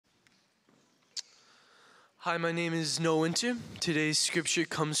Hi, my name is Noah Winter. Today's scripture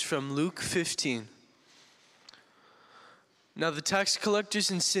comes from Luke 15. Now the tax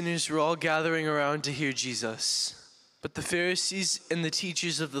collectors and sinners were all gathering around to hear Jesus. But the Pharisees and the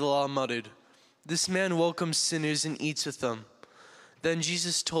teachers of the law muttered, "This man welcomes sinners and eats with them." Then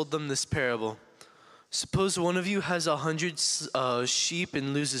Jesus told them this parable. Suppose one of you has 100 sheep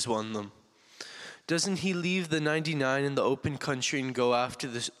and loses one of them. Doesn't he leave the 99 in the open country and go after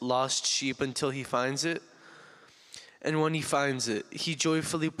the lost sheep until he finds it? And when he finds it, he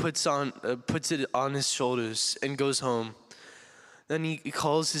joyfully puts it on his shoulders and goes home. Then he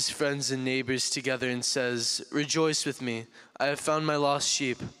calls his friends and neighbors together and says, "Rejoice with me, I have found my lost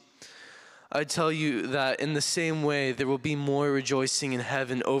sheep." I tell you that in the same way there will be more rejoicing in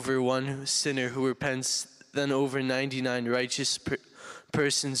heaven over one sinner who repents than over 99 righteous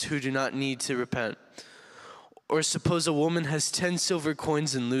persons who do not need to repent. Or suppose a woman has 10 silver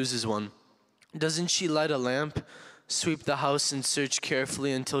coins and loses one. Doesn't she light a lamp, sweep the house, and search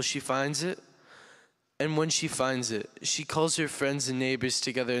carefully until she finds it? And when she finds it, she calls her friends and neighbors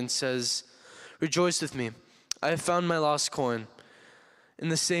together and says, "Rejoice with me, I have found my lost coin." In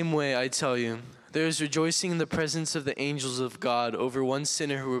the same way, I tell you, there is rejoicing in the presence of the angels of God over one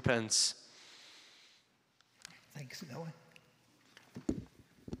sinner who repents. Thanks, Noah.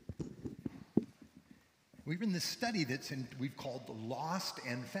 We're in this study we've called The Lost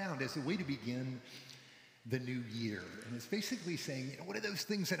and Found as a way to begin the new year. And it's basically saying, what are those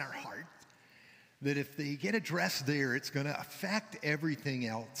things in our heart that if they get addressed there, it's going to affect everything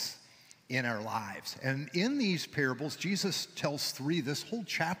else in our lives. And in these parables, Jesus tells three. This whole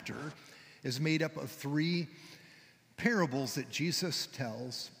chapter is made up of three parables that Jesus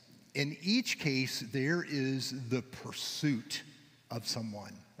tells. In each case, there is the pursuit of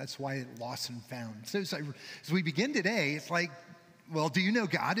someone. That's why lost and found. So as we begin today, it's like, well, do you know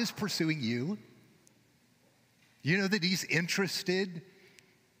God is pursuing you? You know that he's interested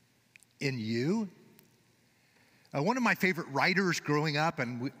in you? One of my favorite writers growing up,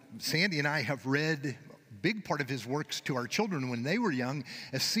 and Sandy and I have read a big part of his works to our children when they were young,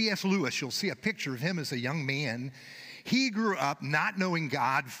 is C.S. Lewis. You'll see a picture of him as a young man. He grew up not knowing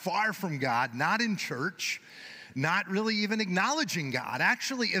God, far from God, not in church, not really even acknowledging God.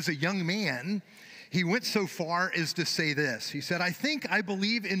 Actually, as a young man, he went so far as to say this. He said, "I think I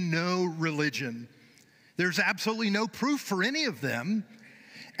believe in no religion. There's absolutely no proof for any of them.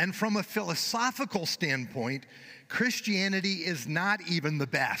 And from a philosophical standpoint, Christianity is not even the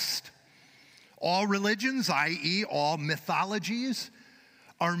best. All religions, i.e., all mythologies,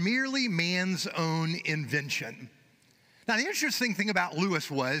 are merely man's own invention." Now, the interesting thing about Lewis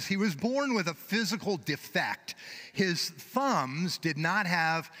was he was born with a physical defect. His thumbs did not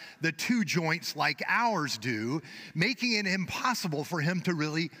have the two joints like ours do, making it impossible for him to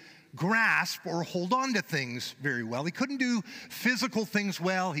really grasp or hold on to things very well. He couldn't do physical things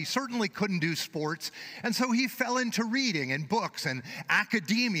well. He certainly couldn't do sports. And so he fell into reading and books and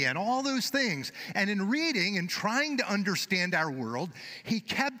academia and all those things. And in reading and trying to understand our world, he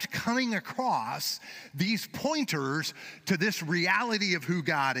kept coming across these pointers to this reality of who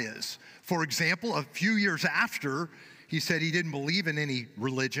God is. For example, a few years after he said he didn't believe in any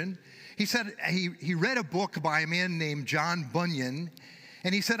religion, he said he read a book by a man named John Bunyan.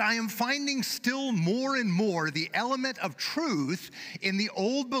 And he said, "I am finding still more and more the element of truth in the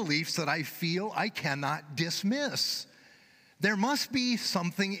old beliefs that I feel I cannot dismiss. There must be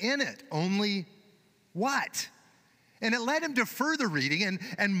something in it, only what?" And it led him to further reading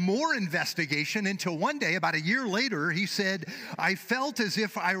and more investigation until one day, about a year later, he said, "I felt as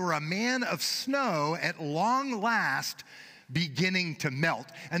if I were a man of snow at long last beginning to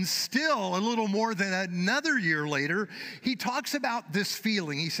melt." And still a little more than another year later, he talks about this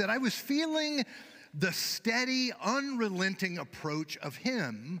feeling. He said, "I was feeling the steady, unrelenting approach of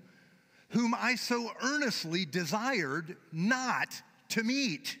him whom I so earnestly desired not to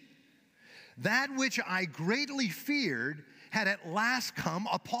meet. That which I greatly feared had at last come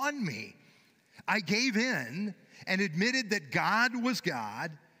upon me. I gave in and admitted that God was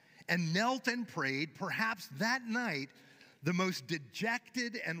God and knelt and prayed, perhaps that night, the most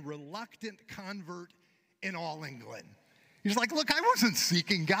dejected and reluctant convert in all England." He's like, look, I wasn't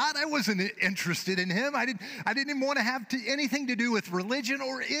seeking God. I wasn't interested in him. I didn't even want to have anything to do with religion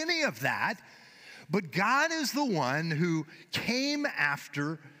or any of that. But God is the one who came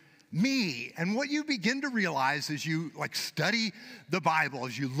after me. And what you begin to realize as you study the Bible,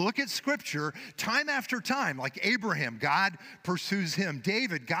 as you look at Scripture, time after time, like Abraham, God pursues him.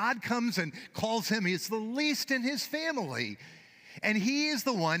 David, God comes and calls him. He is the least in his family. And he is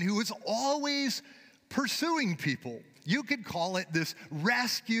the one who is always pursuing people. You could call it this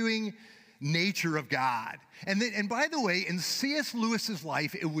rescuing nature of God. And by the way, in C.S. Lewis's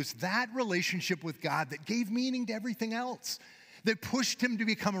life, it was that relationship with God that gave meaning to everything else, that pushed him to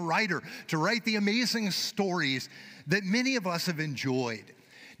become a writer, to write the amazing stories that many of us have enjoyed.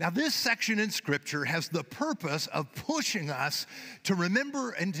 Now, this section in Scripture has the purpose of pushing us to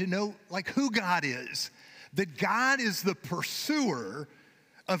remember and to know, like, who God is, that God is the pursuer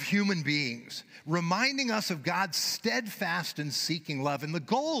of human beings, reminding us of God's steadfast and seeking love. And the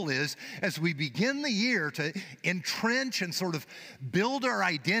goal is, as we begin the year, to entrench and sort of build our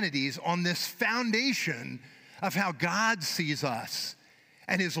identities on this foundation of how God sees us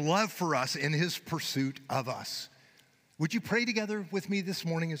and his love for us and his pursuit of us. Would you pray together with me this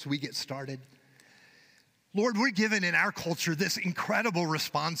morning as we get started? Lord, we're given in our culture this incredible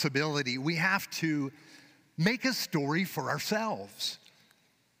responsibility. We have to make a story for ourselves,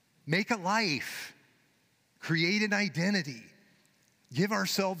 make a life, create an identity, give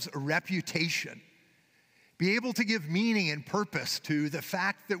ourselves a reputation, be able to give meaning and purpose to the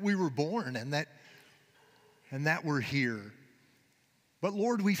fact that we were born and that we're here. But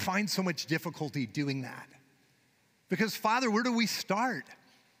Lord, we find so much difficulty doing that. Because Father, where do we start?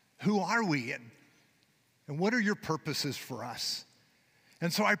 Who are we? And what are your purposes for us?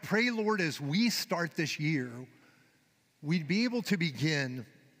 And so I pray, Lord, as we start this year, we'd be able to begin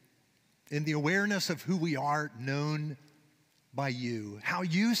in the awareness of who we are, known by you, how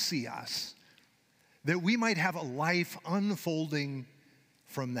you see us, that we might have a life unfolding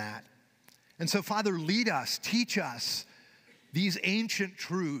from that. And so, Father, lead us, teach us these ancient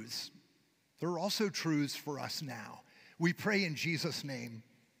truths. They're also truths for us now. We pray in Jesus' name,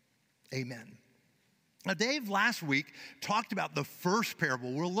 amen. Now, Dave last week talked about the first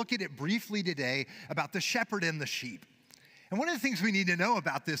parable. We'll look at it briefly today about the shepherd and the sheep. And one of the things we need to know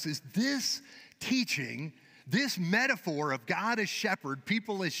about this is this teaching, this metaphor of God as shepherd,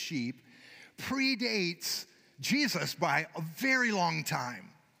 people as sheep, predates Jesus by a very long time.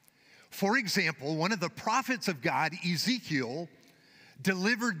 For example, one of the prophets of God, Ezekiel,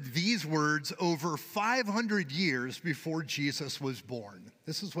 delivered these words over 500 years before Jesus was born.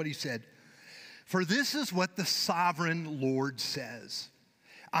 This is what he said. For this is what the sovereign Lord says.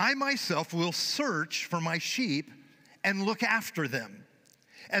 I myself will search for my sheep and look after them.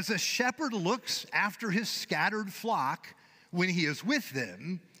 As a shepherd looks after his scattered flock when he is with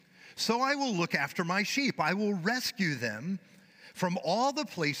them, so I will look after my sheep. I will rescue them from all the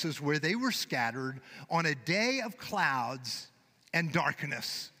places where they were scattered on a day of clouds and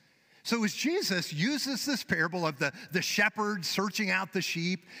darkness. So as Jesus uses this parable of the shepherd searching out the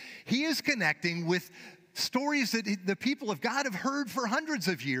sheep, he is connecting with stories that the people of God have heard for hundreds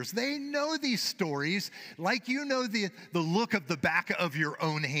of years. They know these stories like you know the look of the back of your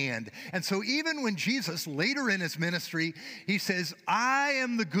own hand. And so even when Jesus, later in his ministry, he says, I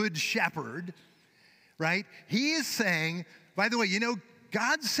am the good shepherd, right? He is saying, by the way, you know,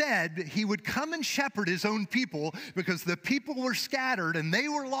 God said he would come and shepherd his own people because the people were scattered and they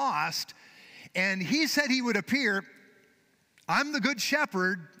were lost. And he said he would appear. I'm the good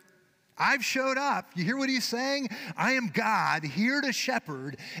shepherd. I've showed up. You hear what he's saying? I am God, here to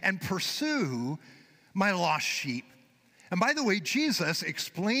shepherd and pursue my lost sheep. And by the way, Jesus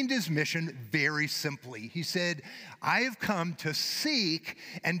explained his mission very simply. He said, I have come to seek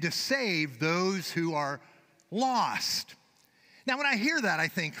and to save those who are lost. Now, when I hear that, I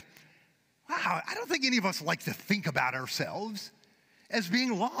think, wow, I don't think any of us like to think about ourselves as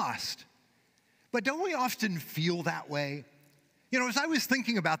being lost. But don't we often feel that way? You know, as I was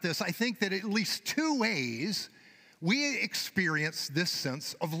thinking about this, I think that at least two ways we experience this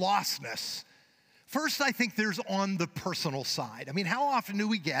sense of lostness. First, I think there's on the personal side. I mean, how often do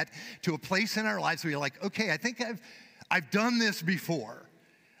we get to a place in our lives where you're like, okay, I think I've done this before.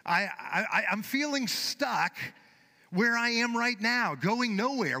 I'm feeling stuck where I am right now, going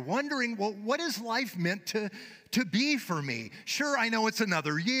nowhere, wondering, well, what is life meant to be for me? Sure, I know it's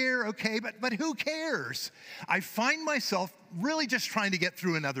another year, okay, but who cares? I find myself really just trying to get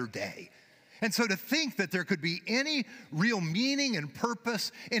through another day. And so to think that there could be any real meaning and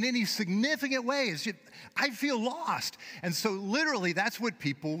purpose in any significant ways, I feel lost. And so literally that's what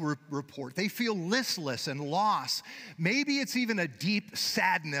people report. They feel listless and lost. Maybe it's even a deep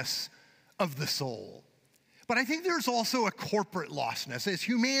sadness of the soul. But I think there's also a corporate lostness. As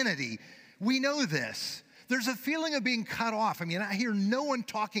humanity, we know this. There's a feeling of being cut off. I mean, I hear no one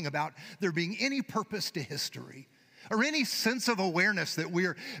talking about there being any purpose to history or any sense of awareness that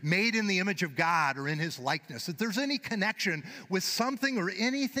we're made in the image of God or in his likeness, that there's any connection with something or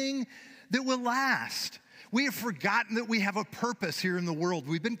anything that will last. We have forgotten that we have a purpose here in the world.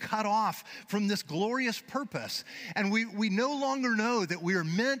 We've been cut off from this glorious purpose. And we no longer know that we are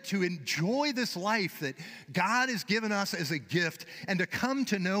meant to enjoy this life that God has given us as a gift and to come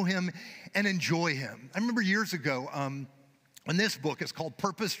to know him and enjoy him. I remember years ago, in this book, it's called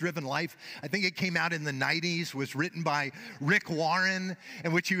Purpose Driven Life. I think it came out in the 90s, was written by Rick Warren,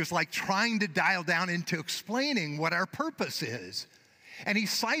 in which he was like trying to dial down into explaining what our purpose is. And he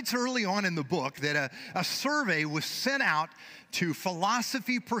cites early on in the book that a survey was sent out to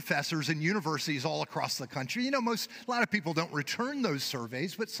philosophy professors in universities all across the country. You know, a lot of people don't return those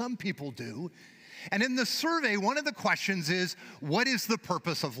surveys, but some people do. And in the survey, one of the questions is, what is the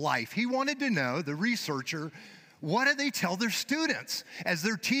purpose of life? He wanted to know, the researcher, what do they tell their students as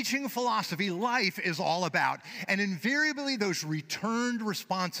they're teaching philosophy life is all about? And invariably, those returned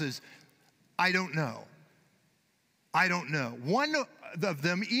responses, I don't know. I don't know. One of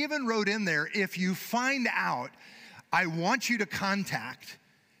them even wrote in there, if you find out, I want you to contact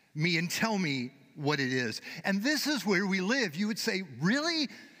me and tell me what it is. And this is where we live. You would say, really?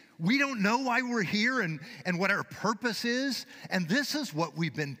 We don't know why we're here and what our purpose is? And this is what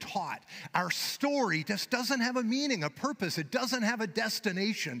we've been taught. Our story just doesn't have a meaning, a purpose. It doesn't have a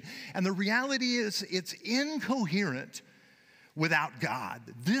destination. And the reality is it's incoherent without God.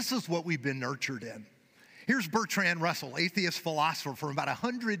 This is what we've been nurtured in. Here's Bertrand Russell, atheist philosopher from about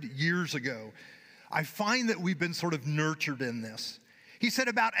 100 years ago. I find that we've been sort of nurtured in this. He said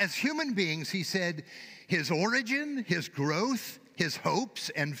about as human beings, he said, his origin, his growth, his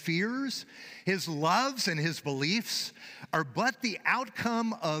hopes and fears, his loves and his beliefs are but the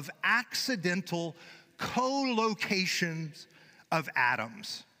outcome of accidental co-locations of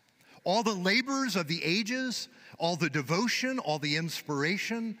atoms. All the labors of the ages, all the devotion, all the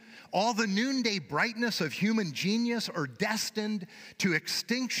inspiration, all the noonday brightness of human genius are destined to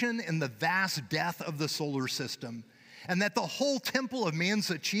extinction in the vast death of the solar system, and that the whole temple of man's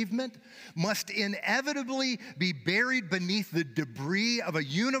achievement must inevitably be buried beneath the debris of a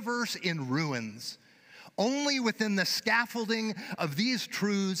universe in ruins. Only within the scaffolding of these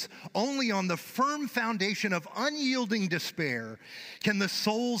truths, only on the firm foundation of unyielding despair, can the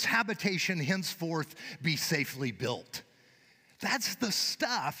soul's habitation henceforth be safely built. That's the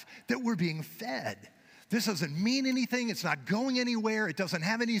stuff that we're being fed. This doesn't mean anything. It's not going anywhere. It doesn't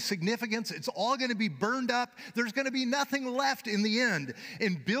have any significance. It's all going to be burned up. There's going to be nothing left in the end.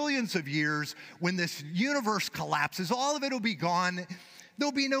 In billions of years, when this universe collapses, all of it will be gone.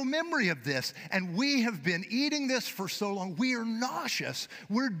 There'll be no memory of this. And we have been eating this for so long. We are nauseous.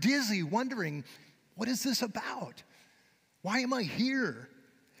 We're dizzy, wondering, what is this about? Why am I here?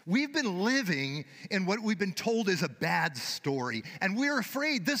 We've been living in what we've been told is a bad story. And we're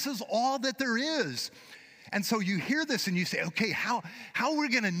afraid this is all that there is. And so you hear this and you say, okay, how are we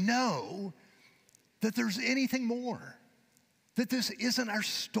going to know that there's anything more? That this isn't our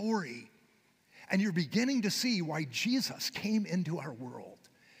story? And you're beginning to see why Jesus came into our world,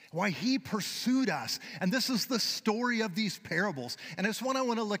 why he pursued us. And this is the story of these parables. And it's one I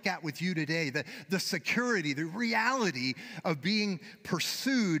want to look at with you today, the security, the reality of being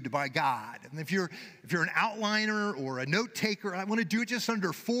pursued by God. And if you're an outliner or a note taker, I want to do it just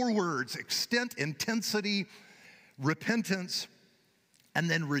under 4 words: extent, intensity, repentance, and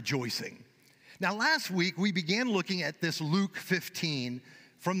then rejoicing. Now, last week, we began looking at this Luke 15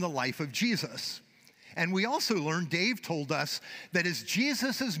 from the life of Jesus. And we also learned, Dave told us, that as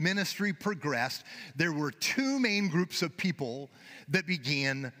Jesus' ministry progressed, there were 2 main groups of people that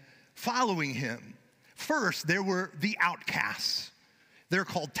began following him. First, there were the outcasts. They're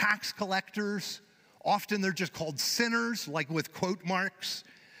called tax collectors. Often they're just called sinners, like with quote marks.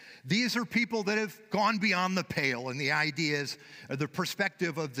 These are people that have gone beyond the pale in the ideas or the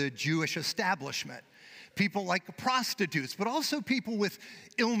perspective of the Jewish establishment. People like prostitutes, but also people with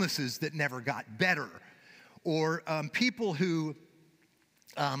illnesses that never got better, or people who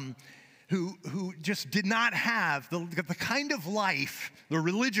just did not have the kind of life, the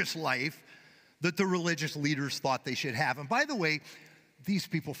religious life, that the religious leaders thought they should have. And by the way, these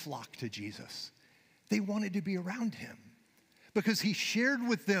people flocked to Jesus. They wanted to be around him because he shared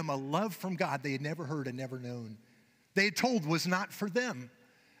with them a love from God they had never heard and never known. They had told was not for them.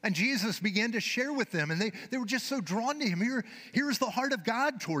 And Jesus began to share with them, and they were just so drawn to him. Here's the heart of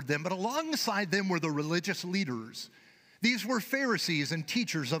God toward them, but alongside them were the religious leaders. These were Pharisees and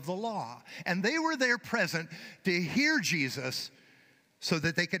teachers of the law, and they were there present to hear Jesus so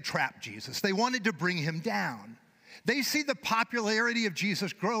that they could trap Jesus. They wanted to bring him down. They see the popularity of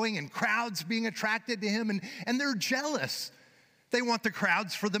Jesus growing and crowds being attracted to him, and they're jealous. They want the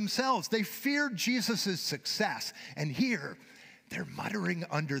crowds for themselves. They feared Jesus' success, and here they're muttering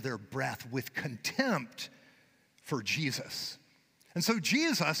under their breath with contempt for Jesus. And so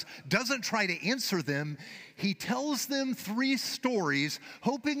Jesus doesn't try to answer them. He tells them 3 stories,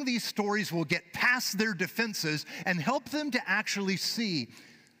 hoping these stories will get past their defenses and help them to actually see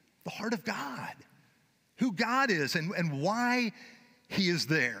the heart of God, who God is and why he is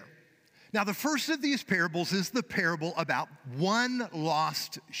there. Now, the first of these parables is the parable about one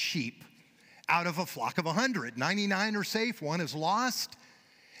lost sheep out of a flock of 100. 99 are safe, one is lost.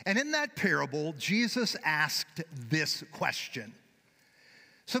 And in that parable, Jesus asked this question.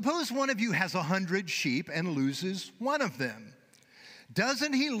 Suppose one of you has 100 sheep and loses one of them.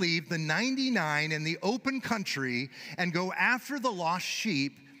 Doesn't he leave the 99 in the open country and go after the lost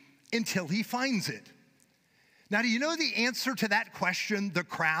sheep until he finds it? Now, do you know the answer to that question the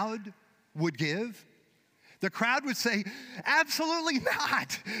crowd would give? The crowd would say, absolutely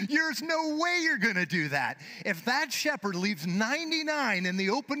not. There's no way you're going to do that. If that shepherd leaves 99 in the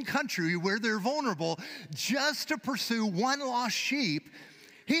open country where they're vulnerable just to pursue one lost sheep,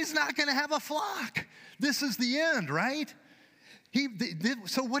 he's not going to have a flock. This is the end, right?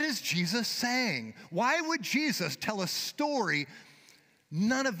 So what is Jesus saying? Why would Jesus tell a story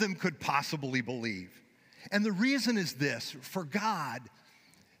none of them could possibly believe? And the reason is this: for God,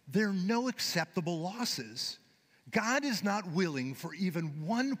 there are no acceptable losses. God is not willing for even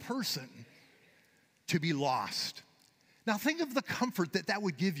one person to be lost. Now think of the comfort that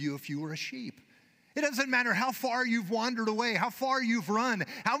would give you if you were a sheep. It doesn't matter how far you've wandered away, how far you've run,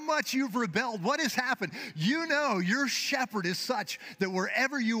 how much you've rebelled, what has happened. You know your shepherd is such that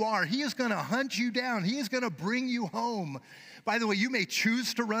wherever you are, he is going to hunt you down. He is going to bring you home. By the way, you may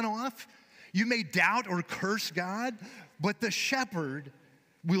choose to run off. You may doubt or curse God, but the shepherd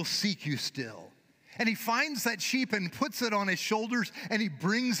will seek you still. And he finds that sheep and puts it on his shoulders and he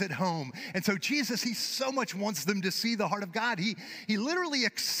brings it home. And so Jesus, he so much wants them to see the heart of God. He literally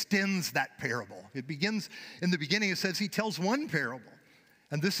extends that parable. It begins, in the beginning it says he tells one parable,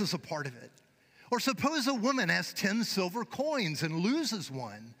 and this is a part of it. Or suppose a woman has 10 silver coins and loses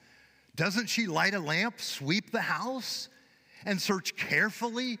one. Doesn't she light a lamp, sweep the house, and search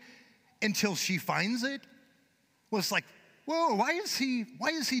carefully until she finds it? Well, it's like, whoa, why is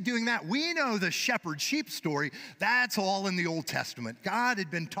he doing that? We know the shepherd-sheep story. That's all in the Old Testament. God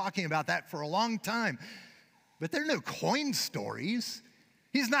had been talking about that for a long time. But there are no coin stories.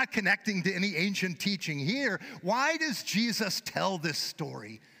 He's not connecting to any ancient teaching here. Why does Jesus tell this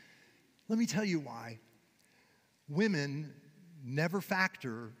story? Let me tell you why. Women never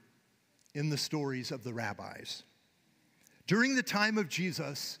factor in the stories of the rabbis. During the time of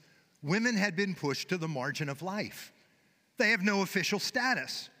Jesus, women had been pushed to the margin of life. They have no official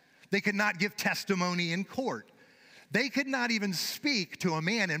status. They could not give testimony in court. They could not even speak to a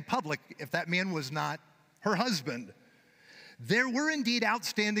man in public if that man was not her husband. There were indeed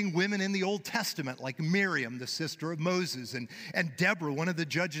outstanding women in the Old Testament, like Miriam, the sister of Moses, and Deborah, one of the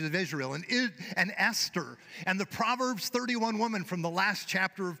judges of Israel, and Esther, and the Proverbs 31 woman from the last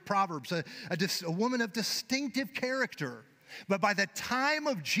chapter of Proverbs, a woman of distinctive character. But by the time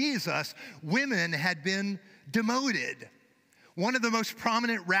of Jesus, women had been demoted. One of the most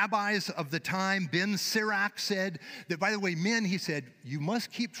prominent rabbis of the time, Ben Sirach, said that, by the way, men, he said, you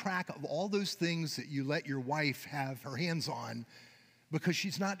must keep track of all those things that you let your wife have her hands on because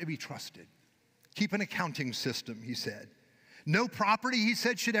she's not to be trusted. Keep an accounting system, he said. No property, he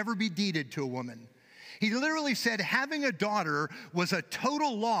said, should ever be deeded to a woman. He literally said having a daughter was a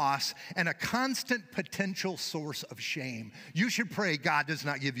total loss and a constant potential source of shame. You should pray God does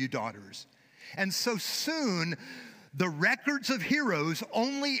not give you daughters. And so soon, the records of heroes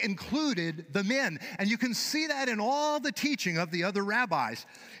only included the men. And you can see that in all the teaching of the other rabbis.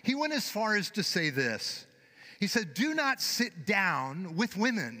 He went as far as to say this. He said, do not sit down with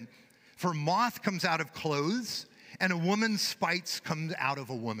women, for moth comes out of clothes, and a woman's spites come out of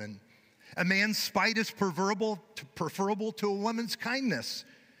a woman. A man's spite is preferable to a woman's kindness.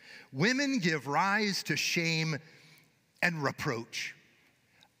 Women give rise to shame and reproach.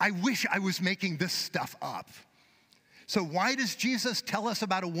 I wish I was making this stuff up. So why does Jesus tell us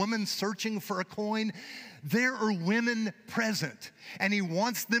about a woman searching for a coin? There are women present, and he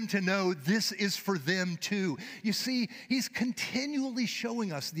wants them to know this is for them too. You see, he's continually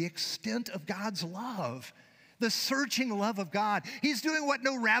showing us the extent of God's love, the searching love of God. He's doing what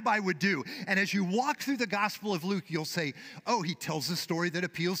no rabbi would do. And as you walk through the Gospel of Luke, you'll say, oh, he tells a story that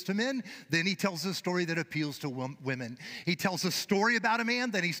appeals to men, then he tells a story that appeals to women. He tells a story about a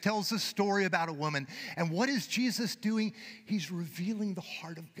man, then he tells a story about a woman. And what is Jesus doing? He's revealing the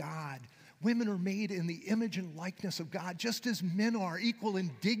heart of God Women are made in the image and likeness of God, just as men are, equal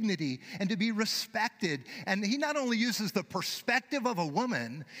in dignity and to be respected. And he not only uses the perspective of a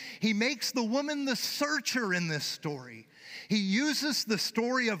woman, he makes the woman the searcher in this story. He uses the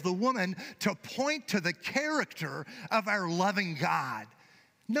story of the woman to point to the character of our loving God.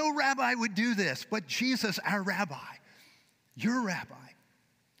 No rabbi would do this, but Jesus, our rabbi, your rabbi,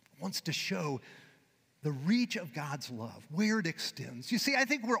 wants to show the reach of God's love, where it extends. You see, I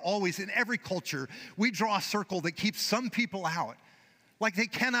think we're always, in every culture, we draw a circle that keeps some people out, like they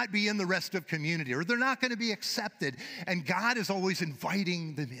cannot be in the rest of community, or they're not going to be accepted. And God is always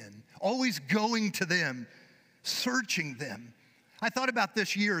inviting them in, always going to them, searching them. I thought about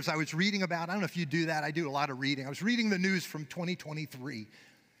this year as I was reading about, I don't know if you do that, I do a lot of reading. I was reading the news from 2023,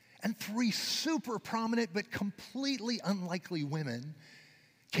 and 3 super prominent but completely unlikely women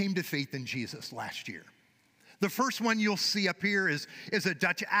came to faith in Jesus last year. The first one you'll see up here is a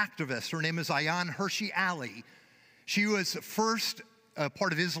Dutch activist. Her name is Ayaan Hirsi Ali. She was first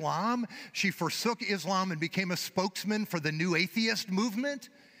part of Islam. She forsook Islam and became a spokesman for the New Atheist movement.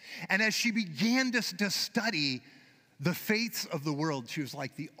 And as she began to study the faiths of the world, she was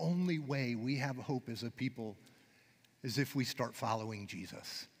like, the only way we have hope as a people is if we start following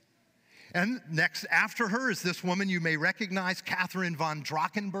Jesus. And next after her is this woman you may recognize, Catherine von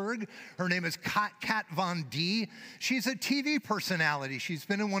Drachenberg. Her name is Kat Von D. She's a TV personality. She's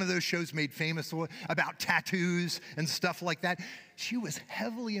been in one of those shows made famous about tattoos and stuff like that. She was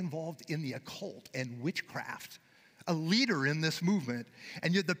heavily involved in the occult and witchcraft, a leader in this movement.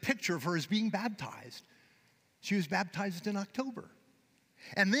 And yet the picture of her is being baptized. She was baptized in October.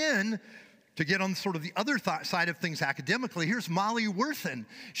 And then, to get on sort of the other side of things academically, here's Molly Worthen.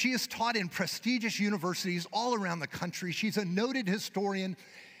 She is taught in prestigious universities all around the country. She's a noted historian,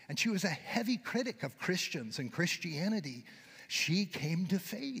 and she was a heavy critic of Christians and Christianity. She came to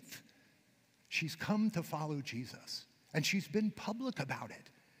faith. She's come to follow Jesus, and she's been public about it.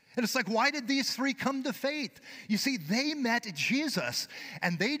 And it's like, why did these 3 come to faith? You see, they met Jesus,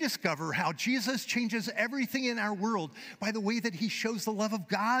 and they discover how Jesus changes everything in our world by the way that he shows the love of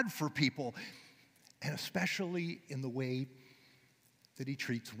God for people, and especially in the way that he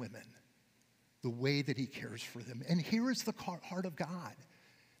treats women, the way that he cares for them. And here is the heart of God.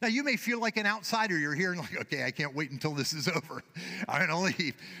 Now, you may feel like an outsider. You're here and like, okay, I can't wait until this is over. I'm going to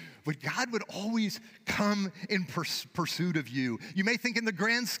leave. But God would always come in pursuit of you. You may think in the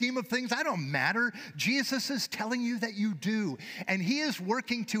grand scheme of things, I don't matter. Jesus is telling you that you do. And he is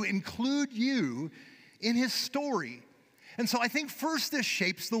working to include you in his story. And so I think first this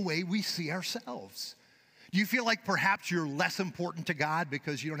shapes the way we see ourselves. Do you feel like perhaps you're less important to God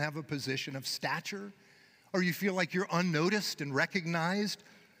because you don't have a position of stature? Or you feel like you're unnoticed and recognized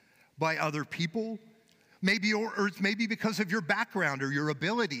by other people? Maybe, or it's maybe because of your background or your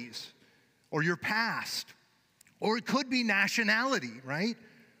abilities or your past. Or it could be nationality, right?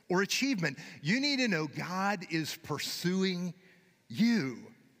 Or achievement. You need to know God is pursuing you.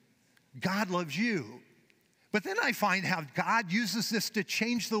 God loves you. But then I find how God uses this to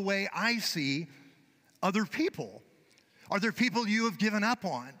change the way I see other people. Are there people you have given up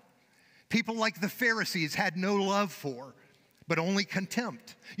on? People like the Pharisees had no love for, but only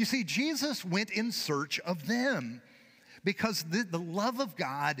contempt. You see, Jesus went in search of them because the love of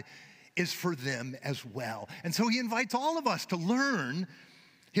God is for them as well. And so he invites all of us to learn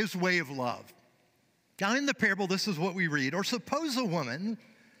his way of love. Now in the parable, this is what we read. Or suppose a woman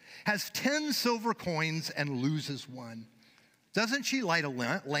has 10 silver coins and loses one. Doesn't she light a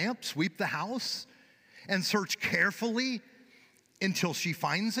lamp, sweep the house, and search carefully until she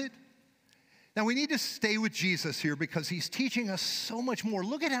finds it? Now, we need to stay with Jesus here because he's teaching us so much more.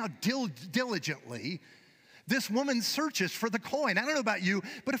 Look at how diligently this woman searches for the coin. I don't know about you,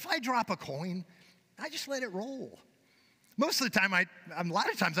 but if I drop a coin, I just let it roll. Most of the time, a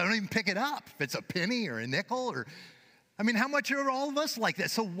lot of times, I don't even pick it up. If it's a penny or a nickel how much are all of us like that?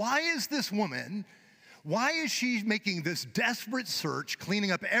 So why is this woman, why is she making this desperate search,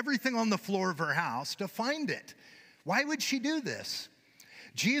 cleaning up everything on the floor of her house to find it? Why would she do this?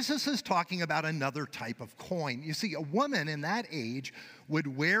 Jesus is talking about another type of coin. You see, a woman in that age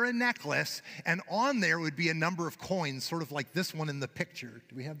would wear a necklace, and on there would be a number of coins, sort of like this one in the picture.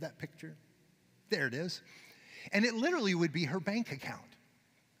 Do we have that picture? There it is. And it literally would be her bank account.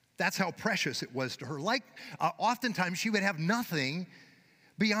 That's how precious it was to her. Oftentimes, she would have nothing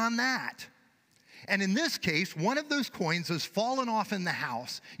beyond that. And in this case, one of those coins has fallen off in the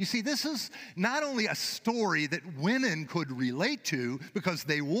house. You see, this is not only a story that women could relate to because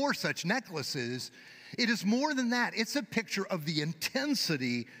they wore such necklaces, it is more than that. It's a picture of the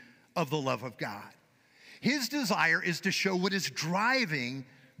intensity of the love of God. His desire is to show what is driving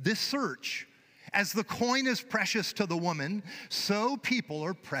this search. As the coin is precious to the woman, so people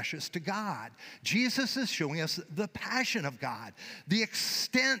are precious to God. Jesus is showing us the passion of God, the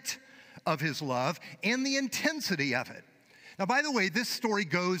extent of his love, and the intensity of it. Now, by the way, this story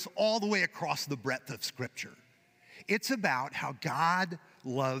goes all the way across the breadth of Scripture. It's about how God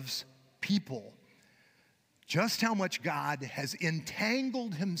loves people, just how much God has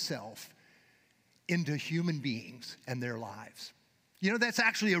entangled himself into human beings and their lives. You know, that's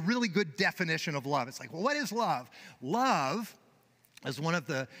actually a really good definition of love. It's like, well, what is love? Love, as one of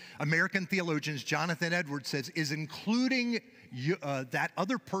the American theologians, Jonathan Edwards, says, is including that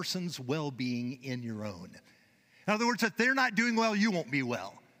other person's well-being in your own. In other words, if they're not doing well, you won't be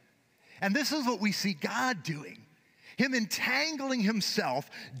well. And this is what we see God doing, him entangling himself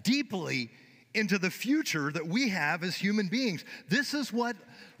deeply into the future that we have as human beings. This is what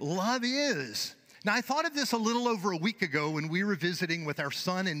love is. Now, I thought of this a little over a week ago when we were visiting with our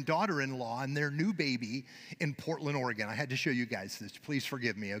son and daughter-in-law and their new baby in Portland, Oregon. I had to show you guys this. Please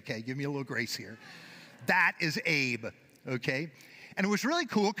forgive me, okay? Give me a little grace here. That is Abe, okay? And it was really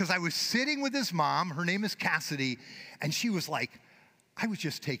cool because I was sitting with his mom. Her name is Cassidy. And she was like, I was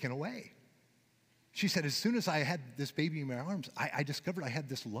just taken away. She said, as soon as I had this baby in my arms, I discovered I had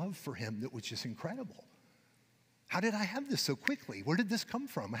this love for him that was just incredible. How did I have this so quickly? Where did this come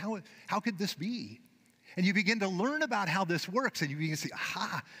from? How could this be? And you begin to learn about how this works, and you begin to see,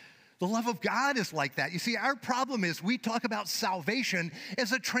 aha, the love of God is like that. You see, our problem is we talk about salvation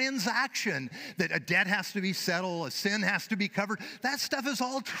as a transaction, that a debt has to be settled, a sin has to be covered. That stuff is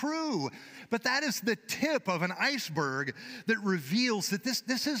all true, but that is the tip of an iceberg that reveals that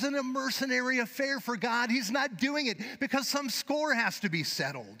this isn't a mercenary affair for God. He's not doing it because some score has to be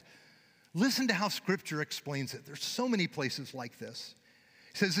settled. Listen to how Scripture explains it. There's so many places like this.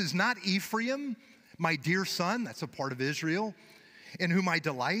 It says, is not Ephraim my dear son, that's a part of Israel, in whom I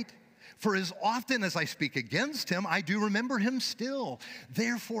delight? For as often as I speak against him, I do remember him still.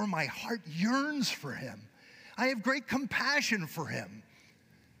 Therefore my heart yearns for him. I have great compassion for him.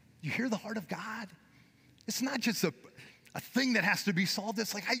 You hear the heart of God? It's not just a thing that has to be solved.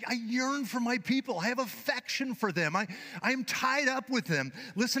 It's like, I yearn for my people. I have affection for them. I am tied up with them.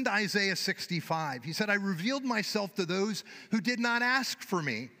 Listen to Isaiah 65. He said, I revealed myself to those who did not ask for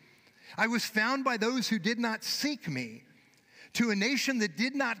me. I was found by those who did not seek me. To a nation that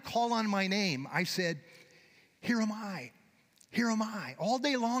did not call on my name, I said, here am I. Here am I. All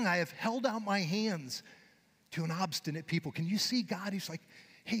day long I have held out my hands to an obstinate people. Can you see God? He's like,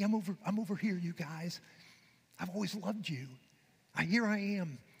 hey, I'm over here, you guys. I've always loved you. Here I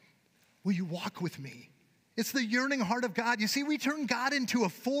am. Will you walk with me? It's the yearning heart of God. You see, we turn God into a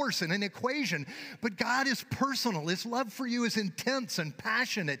force and an equation, but God is personal. His love for you is intense and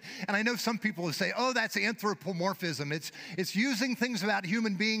passionate. And I know some people will say, oh, that's anthropomorphism. It's using things about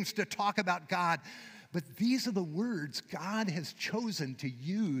human beings to talk about God. But these are the words God has chosen to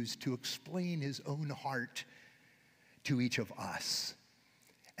use to explain his own heart to each of us.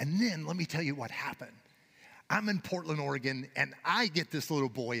 And then let me tell you what happened. I'm in Portland, Oregon, and I get this little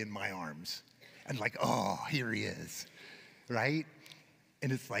boy in my arms. And like, oh, here he is, right?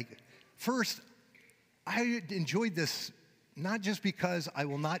 And it's like, first, I enjoyed this not just because I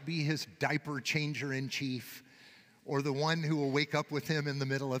will not be his diaper changer in chief or the one who will wake up with him in the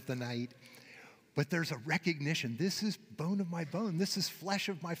middle of the night, but there's a recognition. This is bone of my bone. This is flesh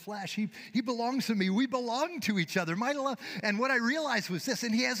of my flesh. He belongs to me. We belong to each other. My love. And what I realized was this,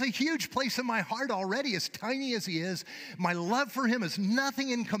 and he has a huge place in my heart already, as tiny as he is. My love for him is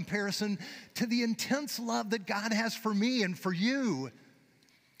nothing in comparison to the intense love that God has for me and for you.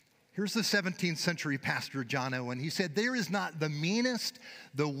 Here's the 17th century pastor John Owen. He said, there is not the meanest,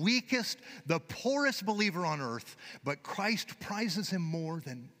 the weakest, the poorest believer on earth, but Christ prizes him more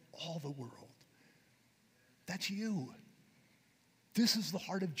than all the world. That's you. This is the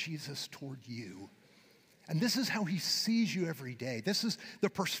heart of Jesus toward you. And this is how he sees you every day. This is the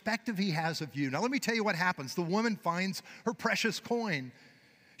perspective he has of you. Now let me tell you what happens. The woman finds her precious coin.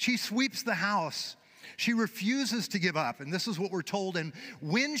 She sweeps the house. She refuses to give up. And this is what we're told. And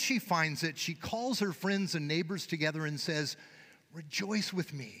when she finds it, she calls her friends and neighbors together and says, rejoice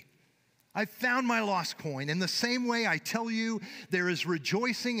with me. I found my lost coin. In the same way, I tell you, there is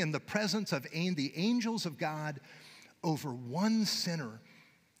rejoicing in the presence of the angels of God over one sinner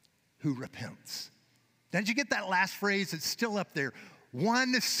who repents. Now, did you get that last phrase? It's still up there.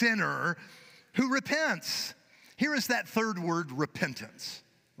 One sinner who repents. Here is that third word, repentance,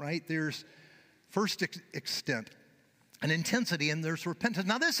 right? There's first extent and intensity, and there's repentance.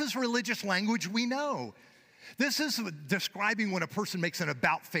 Now, this is religious language we know. This is describing when a person makes an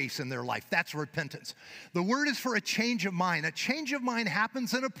about face in their life. That's repentance. The word is for a change of mind. A change of mind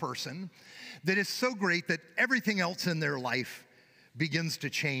happens in a person that is so great that everything else in their life begins to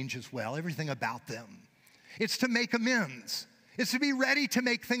change as well, everything about them. It's to make amends. It's to be ready to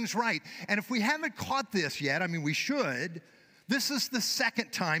make things right. And if we haven't caught this yet, I mean, we should, this is the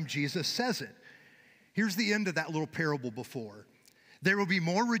second time Jesus says it. Here's the end of that little parable before. There will be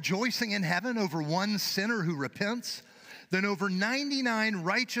more rejoicing in heaven over one sinner who repents than over 99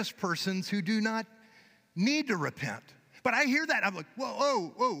 righteous persons who do not need to repent. But I hear that, I'm like,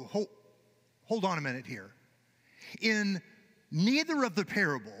 whoa, hold on a minute here. In neither of the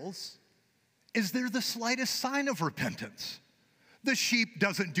parables is there the slightest sign of repentance. The sheep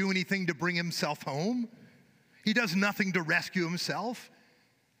doesn't do anything to bring himself home. He does nothing to rescue himself.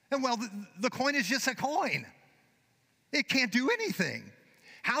 And well, the coin is just a coin. It can't do anything.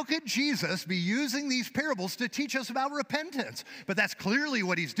 How could Jesus be using these parables to teach us about repentance? But that's clearly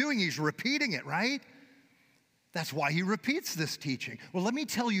what he's doing. He's repeating it, right? That's why he repeats this teaching. Well, let me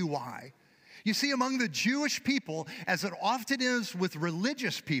tell you why. You see, among the Jewish people, as it often is with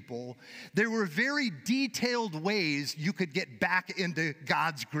religious people, there were very detailed ways you could get back into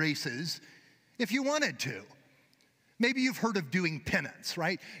God's graces if you wanted to. Maybe you've heard of doing penance,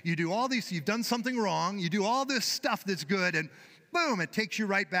 right? You do all these, you've done something wrong, you do all this stuff that's good, and boom, it takes you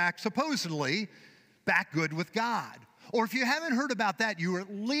right back, supposedly, back good with God. Or if you haven't heard about that, you were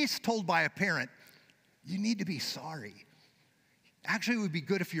at least told by a parent, you need to be sorry. Actually, it would be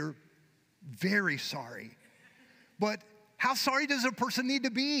good if you're very sorry. But how sorry does a person need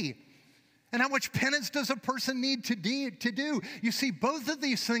to be? And how much penance does a person need to do? You see, both of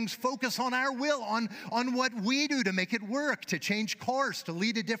these things focus on our will, on what we do to make it work, to change course, to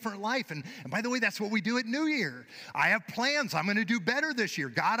lead a different life. And by the way, that's what we do at New Year. I have plans. I'm going to do better this year.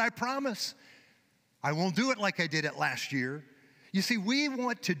 God, I promise. I won't do it like I did it last year. You see, we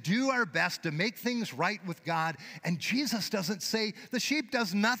want to do our best to make things right with God, and Jesus doesn't say the sheep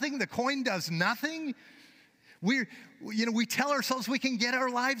does nothing, the coin does nothing. We tell ourselves we can get our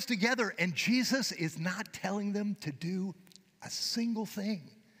lives together, and Jesus is not telling them to do a single thing.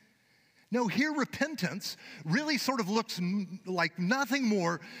 No, here repentance really sort of looks like nothing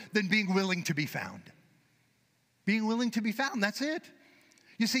more than being willing to be found. Being willing to be found, that's it.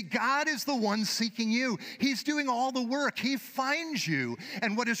 You see, God is the one seeking you. He's doing all the work. He finds you.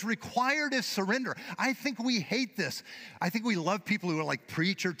 And what is required is surrender. I think we hate this. I think we love people who are like,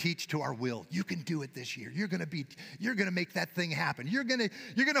 preach or teach to our will. You can do it this year. You're gonna make that thing happen. You're gonna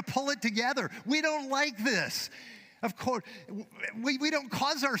pull it together. We don't like this. Of course, we don't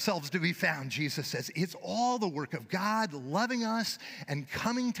cause ourselves to be found, Jesus says. It's all the work of God loving us and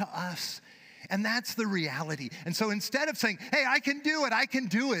coming to us. And that's the reality. And so instead of saying, hey, I can do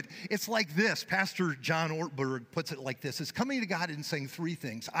it, it's like this. Pastor John Ortberg puts it like this. It's coming to God and saying three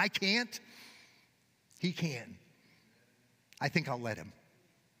things. I can't. He can. I think I'll let him.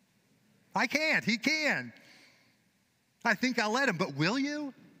 I can't. He can. I think I'll let him. But will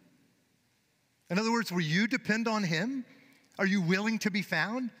you? In other words, will you depend on him? Are you willing to be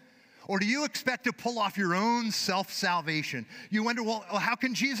found? Or do you expect to pull off your own self-salvation? You wonder, well, how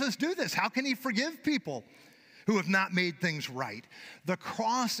can Jesus do this? How can he forgive people who have not made things right? The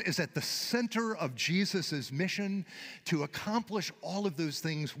cross is at the center of Jesus' mission to accomplish all of those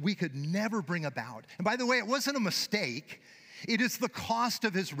things we could never bring about. And by the way, it wasn't a mistake. It is the cost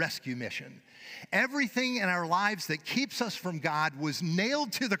of his rescue mission. Everything in our lives that keeps us from God was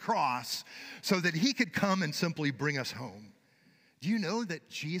nailed to the cross so that he could come and simply bring us home. Do you know that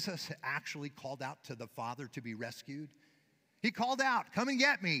Jesus actually called out to the Father to be rescued? He called out, come and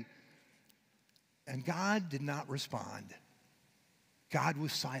get me. And God did not respond. God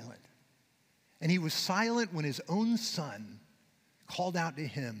was silent. And he was silent when his own son called out to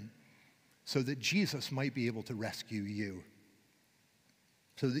him so that Jesus might be able to rescue you,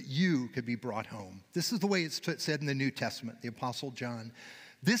 so that you could be brought home. This is the way it's said in the New Testament, the Apostle John.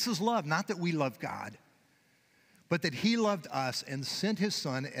 This is love, not that we love God, but that he loved us and sent his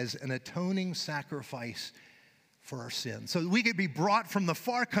son as an atoning sacrifice for our sins, so that we could be brought from the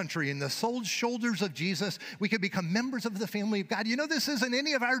far country in the shoulders of Jesus. We could become members of the family of God. You know, this isn't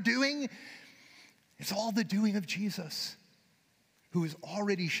any of our doing. It's all the doing of Jesus, who has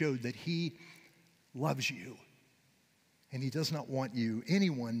already showed that he loves you, and he does not want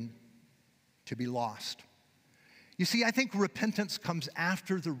anyone to be lost. You see, I think repentance comes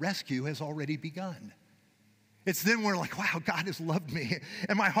after the rescue has already begun. It's then we're like, wow, God has loved me.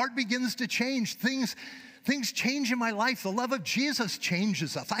 And my heart begins to change. Things change in my life. The love of Jesus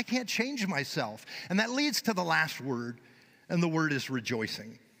changes us. I can't change myself. And that leads to the last word, and the word is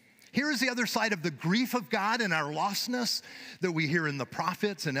rejoicing. Here is the other side of the grief of God and our lostness that we hear in the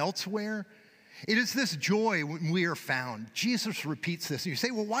prophets and elsewhere. It is this joy when we are found. Jesus repeats this. And you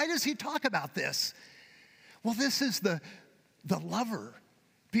say, well, why does he talk about this? Well, this is the lover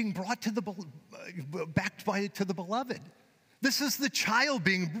being brought to the beloved. This is the child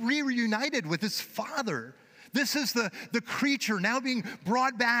being reunited with his father. This is the creature now being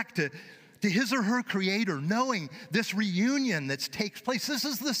brought back to his or her creator, knowing this reunion that takes place. This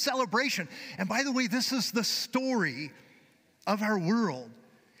is the celebration. And by the way, this is the story of our world.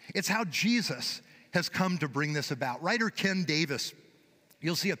 It's how Jesus has come to bring this about. Writer Ken Davis,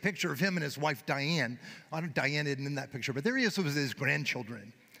 you'll see a picture of him and his wife Diane. Diane isn't in that picture, but there he is with his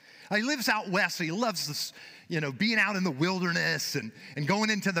grandchildren. He lives out west, so he loves this, being out in the wilderness and going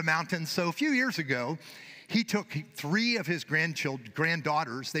into the mountains. So a few years ago, he took 3 of his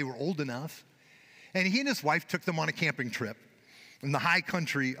granddaughters, they were old enough, and he and his wife took them on a camping trip in the high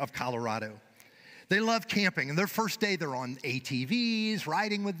country of Colorado. They love camping, and their first day they're on ATVs,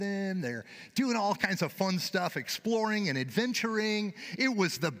 riding with them. They're doing all kinds of fun stuff, exploring and adventuring. It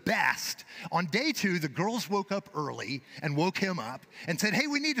was the best. On day 2, the girls woke up early and woke him up and said, hey,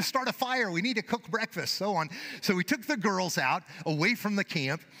 we need to start a fire. We need to cook breakfast, so on. So we took the girls out away from the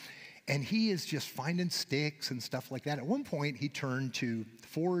camp, and he is just finding sticks and stuff like that. At one point, he turned to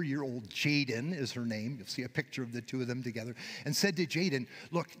 4-year-old Jaden, is her name. You'll see a picture of the 2 of them together, and said to Jaden,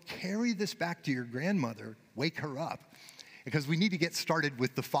 look, carry this back to your grandmother. Wake her up, because we need to get started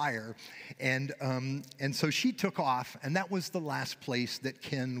with the fire. And so she took off, and that was the last place that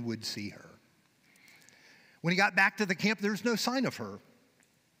Ken would see her. When he got back to the camp, there was no sign of her.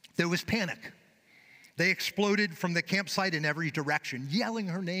 There was panic. They exploded from the campsite in every direction, yelling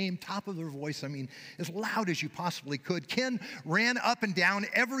her name, top of their voice, as loud as you possibly could. Ken ran up and down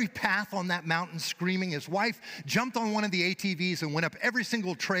every path on that mountain screaming. His wife jumped on one of the ATVs and went up every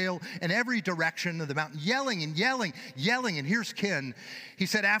single trail in every direction of the mountain, yelling and yelling, yelling. And here's Ken. He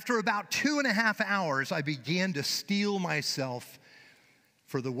said, after about 2.5 hours, I began to steel myself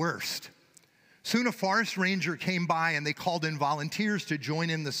for the worst. Soon a forest ranger came by, and they called in volunteers to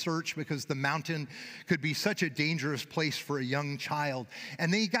join in the search because the mountain could be such a dangerous place for a young child.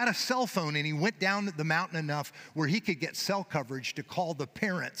 And then he got a cell phone, and he went down the mountain enough where he could get cell coverage to call the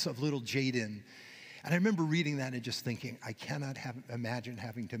parents of little Jaden. And I remember reading that and just thinking, I cannot imagine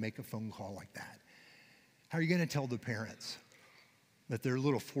having to make a phone call like that. How are you going to tell the parents that their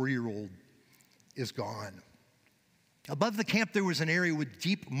little 4-year-old is gone? Above the camp, there was an area with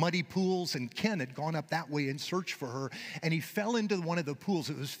deep, muddy pools, and Ken had gone up that way in search for her, and he fell into one of the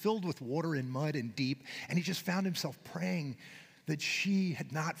pools. It was filled with water and mud and deep, and he just found himself praying that she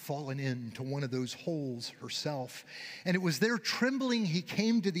had not fallen into one of those holes herself. And it was there, trembling, he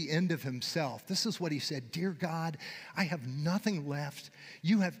came to the end of himself. This is what he said, dear God, I have nothing left.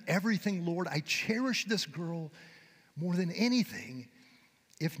 You have everything, Lord. I cherish this girl more than anything.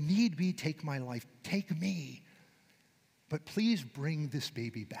 If need be, take my life. Take me. But please bring this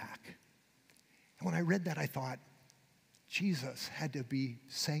baby back. And when I read that, I thought, Jesus had to be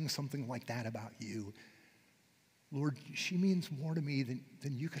saying something like that about you. Lord, she means more to me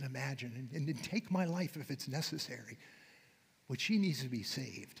than you can imagine. And take my life if it's necessary. But she needs to be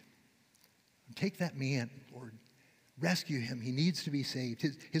saved. Take that man, Lord. Rescue him. He needs to be saved.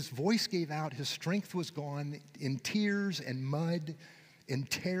 His voice gave out. His strength was gone in tears and mud, in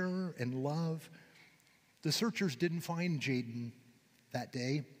terror and love. The searchers didn't find Jaden that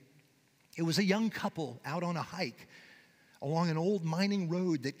day. It was a young couple out on a hike along an old mining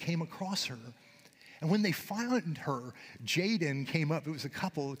road that came across her. And when they found her, Jaden came up. It was a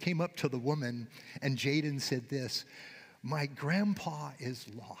couple came up to the woman, and Jaden said this, my grandpa is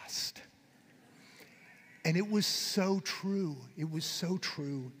lost. And it was so true. It was so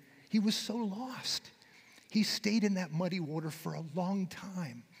true. He was so lost. He stayed in that muddy water for a long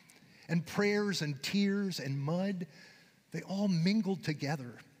time. And prayers and tears and mud, they all mingled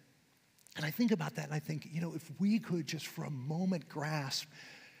together. And I think about that, and I think, if we could just for a moment grasp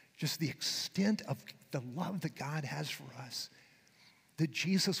just the extent of the love that God has for us, that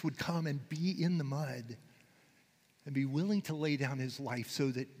Jesus would come and be in the mud and be willing to lay down his life so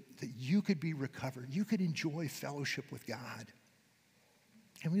that you could be recovered, you could enjoy fellowship with God.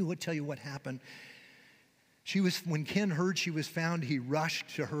 And we would tell you what happened. When Ken heard she was found, he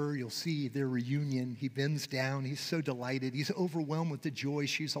rushed to her. You'll see their reunion. He bends down. He's so delighted. He's overwhelmed with the joy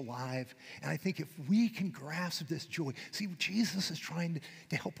she's alive. And I think if we can grasp this joy, see, Jesus is trying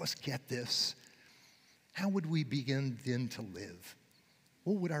to help us get this. How would we begin then to live?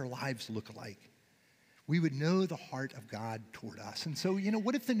 What would our lives look like? we would know the heart of God toward us. And so,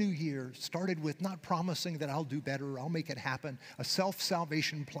 what if the new year started with not promising that I'll do better, I'll make it happen, a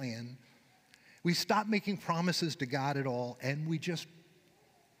self-salvation plan. We stopped making promises to God at all, and we just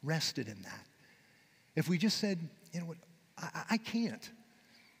rested in that. If we just said, what, I can't.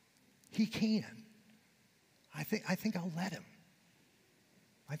 He can. I think I'll let him.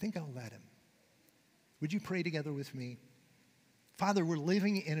 I think I'll let him. Would you pray together with me? Father, we're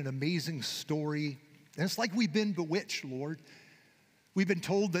living in an amazing story. And it's like we've been bewitched, Lord. We've been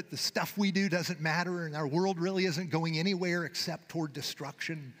told that the stuff we do doesn't matter and our world really isn't going anywhere except toward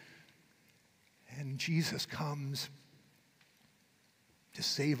destruction. And Jesus comes to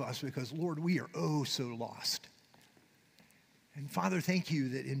save us because, Lord, we are oh so lost. And Father, thank you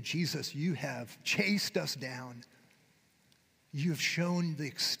that in Jesus you have chased us down. You have shown the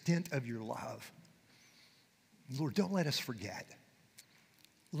extent of your love. Lord, don't let us forget.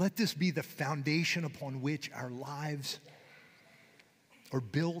 Let this be the foundation upon which our lives are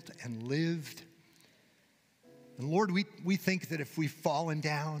built and lived. And Lord, we think that if we've fallen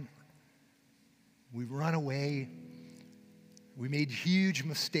down, we've run away, we made huge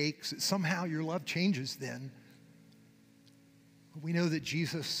mistakes, that somehow your love changes then. We know that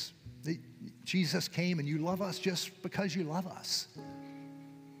Jesus came and you love us just because you love us,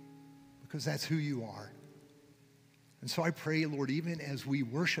 because that's who you are. And so I pray, Lord, even as we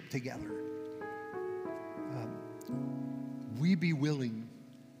worship together, we be willing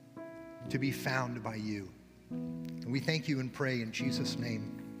to be found by you. And we thank you and pray in Jesus'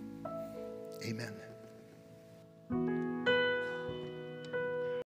 name. Amen.